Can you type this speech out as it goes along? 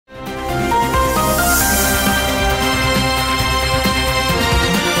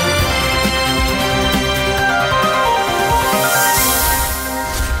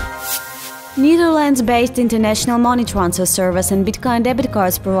France-based international money transfer service and Bitcoin debit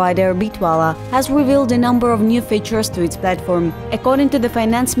cards provider Bitwala has revealed a number of new features to its platform. According to the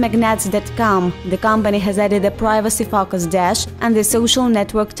financemagnates.com, the company has added a privacy-focused Dash and the social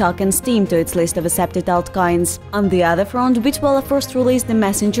network token Steem to its list of accepted altcoins. On the other front, Bitwala first released the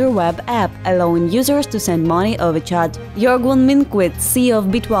Messenger web app, allowing users to send money over chat. Jörgen Minkwit, CEO of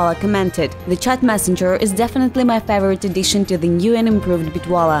Bitwala, commented, "The chat messenger is definitely my favorite addition to the new and improved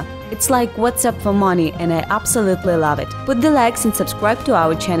Bitwala. It's like WhatsApp for money and I absolutely love it. Put the likes and subscribe to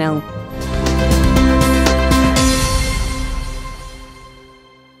our channel."